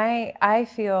 And I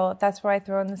feel that's where I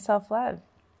throw in the self-love.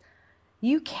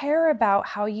 You care about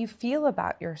how you feel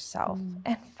about yourself.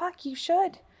 And fuck, you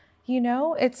should. You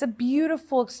know, it's a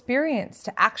beautiful experience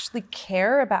to actually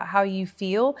care about how you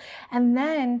feel, and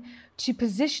then to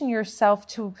position yourself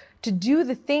to do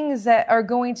the things that are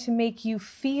going to make you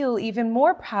feel even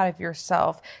more proud of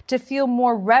yourself, to feel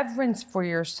more reverence for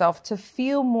yourself, to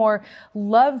feel more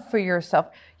love for yourself.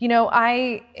 You know,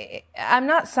 I'm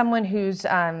not someone who's,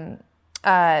 let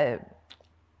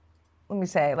me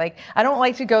say, like, I don't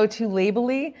like to go too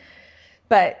labely,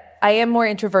 but I am more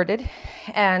introverted,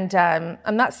 and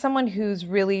I'm not someone who's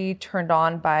really turned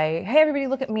on by, hey, everybody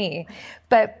look at me.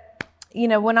 But, you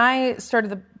know, when I started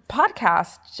the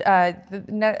podcast,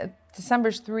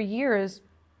 December's 3 years,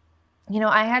 you know,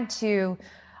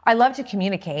 I love to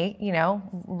communicate, you know,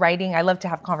 writing, I love to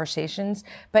have conversations,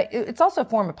 but it's also a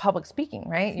form of public speaking,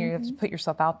 right? You have to put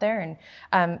yourself out there,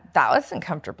 and that wasn't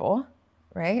comfortable,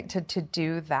 right? To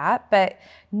do that, but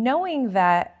knowing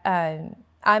that,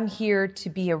 I'm here to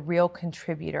be a real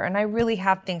contributor, and I really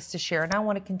have things to share, and I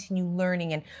want to continue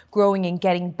learning and growing and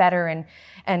getting better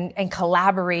and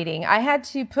collaborating. I had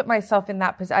to put myself in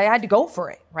that position. I had to go for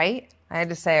it, right? I had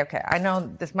to say, okay, I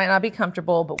know this might not be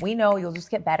comfortable, but we know you'll just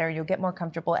get better, you'll get more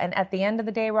comfortable. And at the end of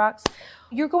the day, Rox,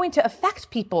 you're going to affect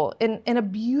people in a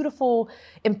beautiful,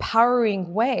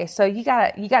 empowering way. So you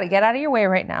gotta get out of your way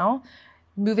right now,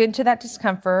 move into that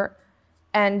discomfort,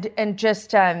 and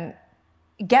just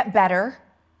get better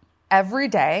every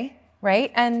day,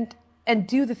 right? And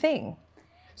do the thing.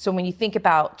 So when you think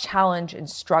about challenge and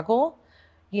struggle,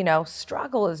 you know,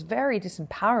 struggle is very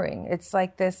disempowering. It's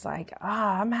like this, like,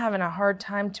 I'm having a hard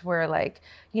time to where, like,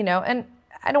 you know, and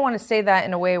I don't want to say that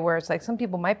in a way where it's like some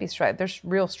people might be struggling. There's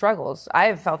real struggles. I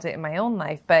have felt it in my own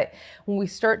life. But when we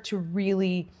start to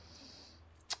really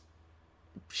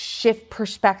shift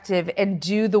perspective and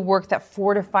do the work that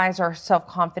fortifies our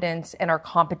self-confidence and our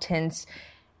competence,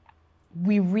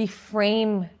 we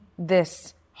reframe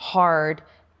this hard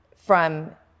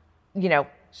from, you know,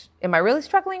 am I really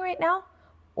struggling right now?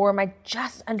 Or am I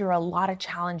just under a lot of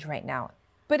challenge right now?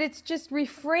 But it's just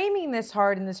reframing this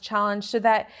hard and this challenge so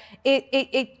that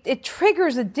it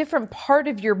triggers a different part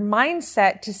of your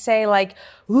mindset to say, like,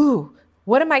 ooh,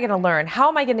 what am I going to learn? How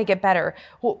am I going to get better?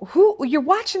 Who you're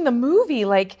watching the movie,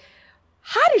 like,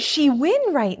 how does she win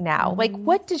right now? Like,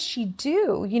 what does she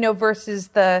do? You know, versus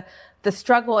the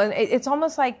struggle. And it's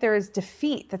almost like there is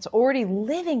defeat that's already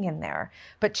living in there.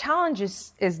 But challenge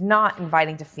is not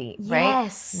inviting defeat, right?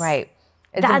 Yes. Right.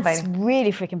 It's That's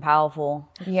really freaking powerful.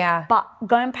 Yeah. But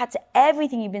going back to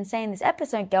everything you've been saying this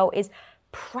episode, girl, is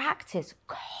practice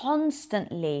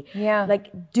constantly. Yeah.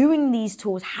 Like doing these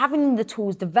tools, having the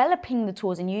tools, developing the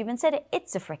tools. And you even said it,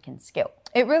 it's a freaking skill.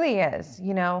 It really is.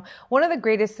 You know, one of the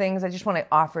greatest things, I just want to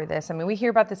offer this. I mean, we hear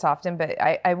about this often, but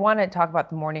I want to talk about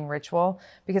the morning ritual,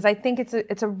 because I think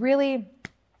it's a really,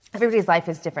 everybody's life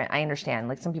is different. I understand.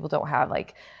 Like, some people don't have,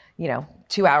 like, you know,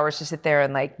 2 hours to sit there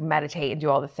and, like, meditate and do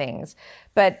all the things.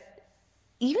 But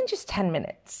even just 10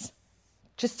 minutes,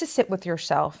 just to sit with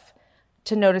yourself,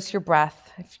 to notice your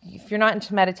breath. If you're not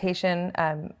into meditation,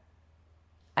 I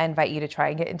invite you to try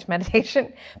and get into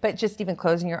meditation. But just even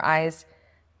closing your eyes,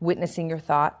 witnessing your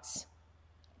thoughts,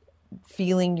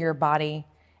 feeling your body,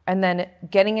 and then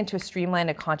getting into a streamline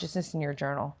of consciousness in your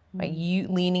journal, right? You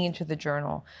leaning into the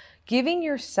journal, giving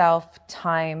yourself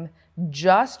time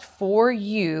just for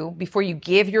you before you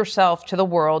give yourself to the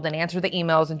world and answer the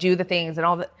emails and do the things and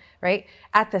all that, right?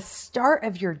 At the start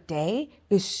of your day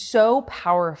is so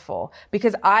powerful,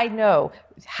 because I know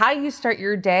how you start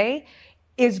your day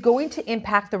is going to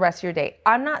impact the rest of your day.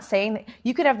 I'm not saying that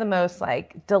you could have the most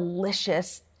like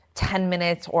delicious 10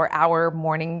 minutes or hour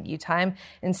morning you time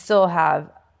and still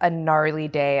have a gnarly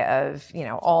day of, you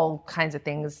know, all kinds of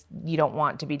things you don't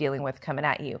want to be dealing with coming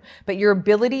at you. But your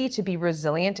ability to be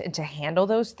resilient and to handle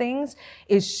those things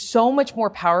is so much more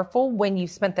powerful when you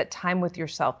spent that time with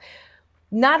yourself.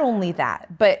 Not only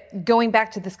that, but going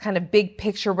back to this kind of big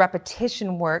picture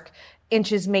repetition work,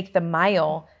 inches make the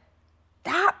mile,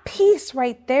 that piece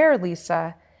right there,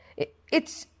 Lisa,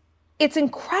 it's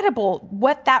incredible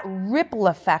what that ripple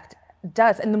effect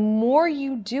does. And the more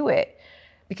you do it,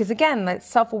 because again, that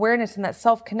self-awareness and that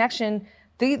self-connection,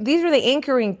 these are the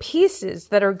anchoring pieces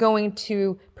that are going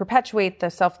to perpetuate the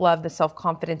self-love, the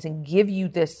self-confidence, and give you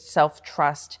this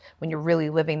self-trust when you're really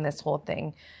living this whole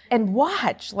thing. And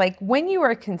watch, like when you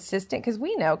are consistent, because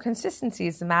we know consistency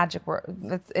is the magic word.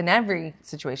 That's in every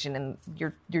situation, in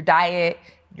your diet,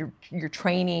 your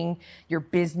training, your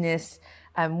business.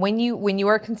 When you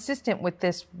are consistent with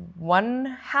this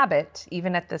one habit,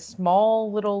 even at the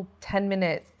small little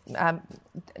 10-minute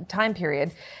time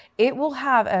period, it will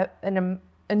have an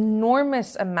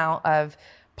enormous amount of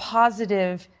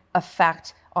positive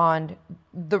effect on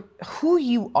who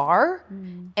you are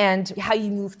and how you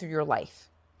move through your life.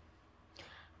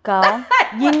 Girl,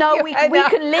 you know we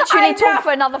can literally talk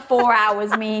for another 4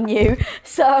 hours, me and you.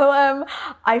 So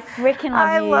I freaking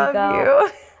love you, girl.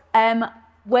 I love you.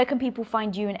 Where can people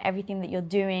find you and everything that you're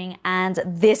doing, and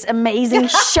this amazing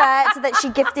shirt that she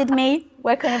gifted me?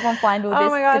 Where can everyone find all this? Oh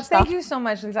my gosh, good stuff? Thank you so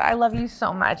much, Lisa. I love you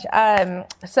so much.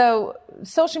 So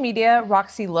social media,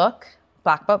 Roxy Look,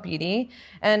 Black Belt Beauty,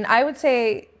 and I would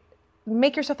say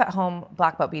make yourself at home,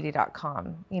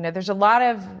 blackbeltbeauty.com. You know, there's a lot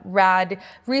of rad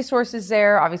resources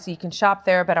there. Obviously, you can shop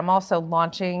there, but I'm also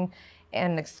launching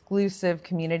an exclusive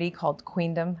community called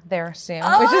Queendom there soon,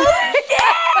 which is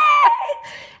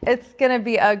it's going to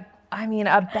be a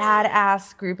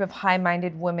badass group of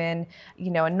high-minded women,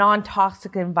 you know, a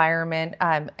non-toxic environment.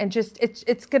 And just,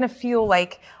 it's going to feel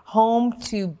like home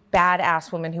to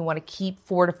badass women who want to keep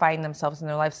fortifying themselves in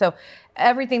their life. So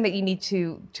everything that you need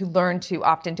to learn to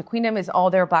opt into Queendom is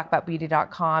all there at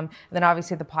blackbeltbeauty.com. And then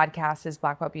obviously the podcast is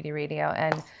Black Belt Beauty Radio.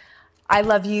 And I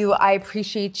love you. I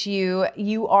appreciate you.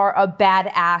 You are a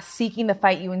badass. Seeking the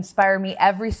fight. You inspire me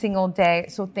every single day.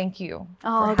 So thank you.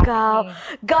 Oh, girl.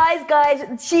 Guys,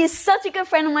 she is such a good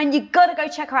friend of mine. You gotta go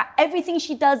check her out. Everything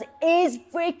she does is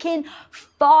freaking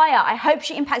fire. I hope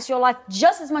she impacts your life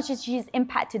just as much as she's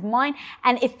impacted mine.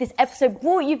 And if this episode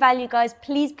brought you value, guys,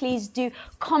 please do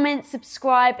comment,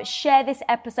 subscribe, share this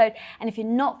episode. And if you're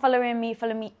not following me,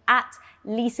 follow me at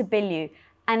Lisa Bilyeu.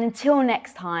 And until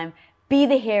next time, be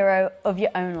the hero of your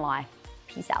own life.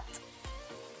 Peace out.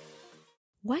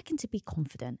 Working to be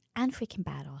confident and freaking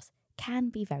badass can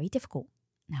be very difficult.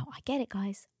 Now, I get it,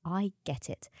 guys. I get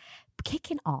it.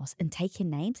 Kicking ass and taking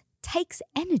names takes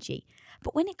energy.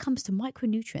 But when it comes to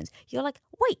micronutrients, you're like,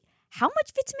 wait, how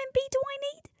much vitamin B do I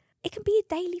need? It can be a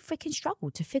daily freaking struggle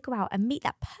to figure out and meet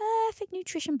that perfect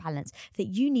nutrition balance that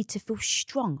you need to feel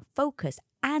strong, focused,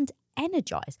 and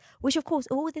energized, which of course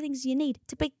are all the things you need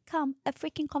to become a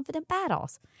freaking confident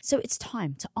badass. So it's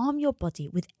time to arm your body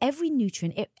with every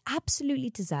nutrient it absolutely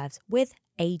deserves with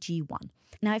AG1.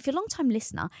 Now, if you're a long-time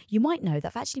listener, you might know that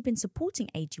I've actually been supporting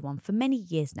AG1 for many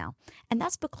years now. And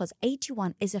that's because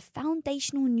AG1 is a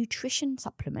foundational nutrition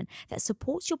supplement that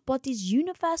supports your body's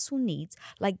universal needs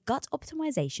like gut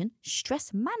optimization,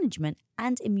 stress management,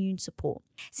 and immune support.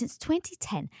 Since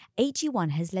 2010, AG1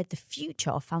 has led the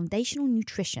future of foundational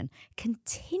nutrition,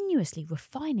 continuously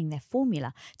refining their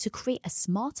formula to create a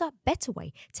smarter, better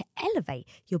way to elevate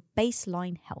your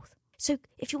baseline health. So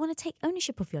if you want to take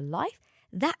ownership of your life,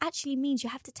 that actually means you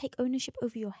have to take ownership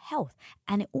over your health.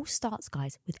 And it all starts,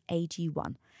 guys, with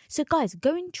AG1. So guys,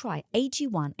 go and try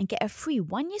AG1 and get a free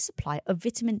 1-year supply of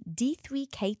vitamin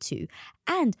D3K2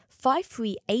 and 5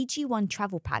 free AG1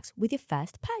 travel packs with your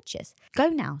first purchase. Go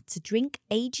now to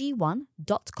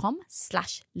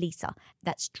drinkag1.com/Lisa.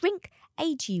 That's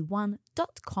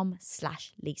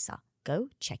drinkag1.com/Lisa. Go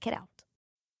check it out.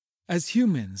 As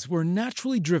humans, we're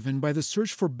naturally driven by the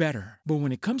search for better. But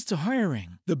when it comes to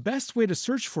hiring, the best way to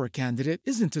search for a candidate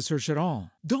isn't to search at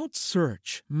all. Don't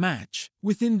search, match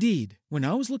with Indeed. When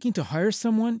I was looking to hire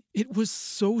someone, it was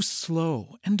so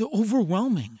slow and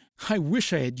overwhelming. I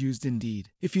wish I had used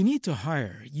Indeed. If you need to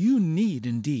hire, you need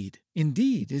Indeed.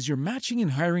 Indeed is your matching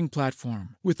and hiring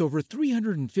platform with over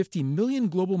 350 million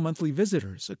global monthly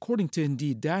visitors, according to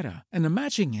Indeed data, and a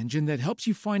matching engine that helps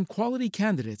you find quality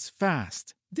candidates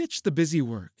fast. Ditch the busy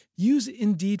work. Use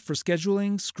Indeed for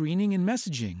scheduling, screening, and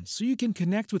messaging so you can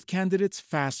connect with candidates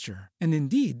faster. And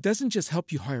Indeed doesn't just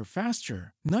help you hire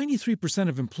faster. 93%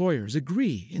 of employers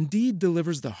agree Indeed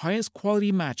delivers the highest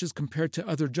quality matches compared to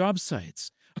other job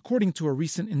sites, according to a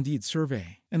recent Indeed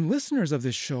survey. And listeners of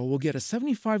this show will get a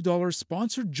 $75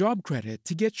 sponsored job credit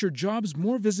to get your jobs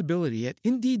more visibility at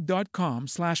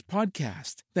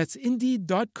Indeed.com/podcast. That's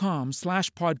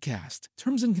Indeed.com/podcast.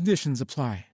 Terms and conditions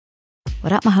apply.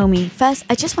 What up, my homie? First,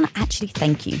 I just want to actually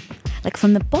thank you. Like,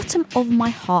 from the bottom of my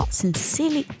heart,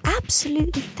 sincerely,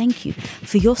 absolutely thank you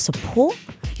for your support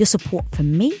for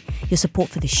me, your support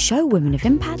for the show, Women of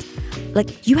Impact.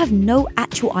 Like, you have no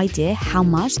actual idea how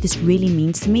much this really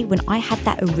means to me when I had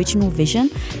that original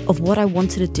vision of what I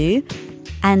wanted to do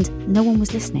and no one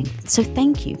was listening. So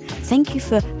thank you. Thank you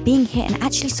for being here and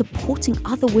actually supporting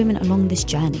other women along this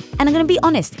journey. And I'm going to be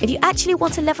honest, if you actually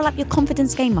want to level up your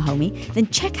confidence game, my homie, then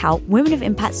check out Women of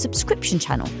Impact's subscription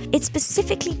channel. It's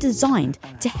specifically designed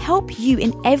to help you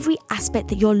in every aspect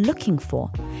that you're looking for.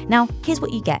 Now, here's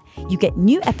what you get. You get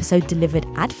new episodes delivered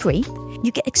ad-free.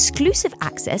 You get exclusive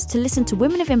access to listen to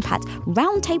Women of Impact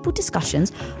roundtable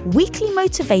discussions, weekly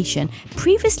motivation,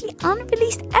 previously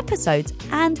unreleased episodes,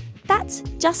 and that's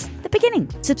just the beginning.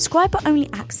 Subscriber-only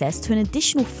access to an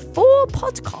additional 4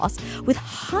 podcasts with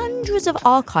hundreds of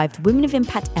archived Women of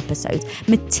Impact episodes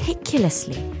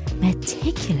meticulously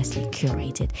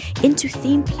curated into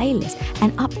themed playlists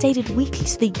and updated weekly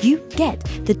so that you get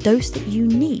the dose that you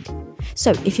need.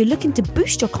 So if you're looking to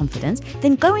boost your confidence,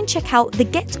 then go and check out the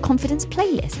Get Confidence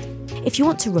playlist. If you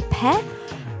want to repair,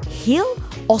 heal,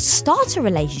 or start a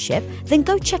relationship, then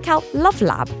go check out Love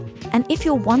Lab. And if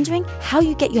you're wondering how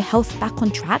you get your health back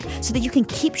on track so that you can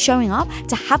keep showing up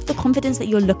to have the confidence that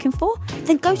you're looking for,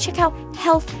 then go check out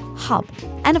Health Hub.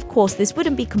 And of course, this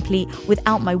wouldn't be complete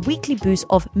without my weekly boost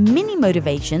of mini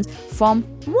motivations from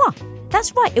moi.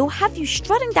 That's right, it will have you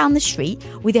strutting down the street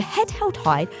with your head held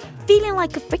high, feeling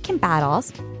like a freaking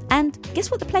badass. And guess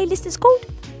what the playlist is called?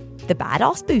 The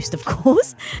Badass Boost, of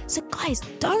course. So guys,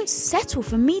 don't settle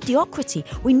for mediocrity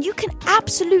when you can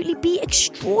absolutely be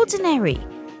extraordinary.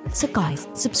 So guys,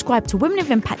 subscribe to Women of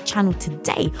Impact channel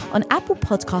today on Apple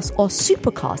Podcasts or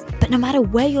Supercast. But no matter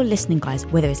where you're listening, guys,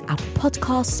 whether it's Apple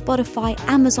Podcasts, Spotify,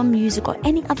 Amazon Music, or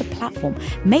any other platform,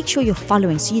 make sure you're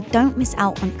following so you don't miss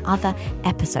out on other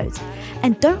episodes.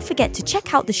 And don't forget to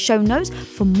check out the show notes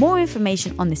for more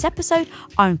information on this episode,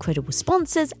 our incredible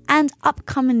sponsors, and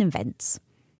upcoming events.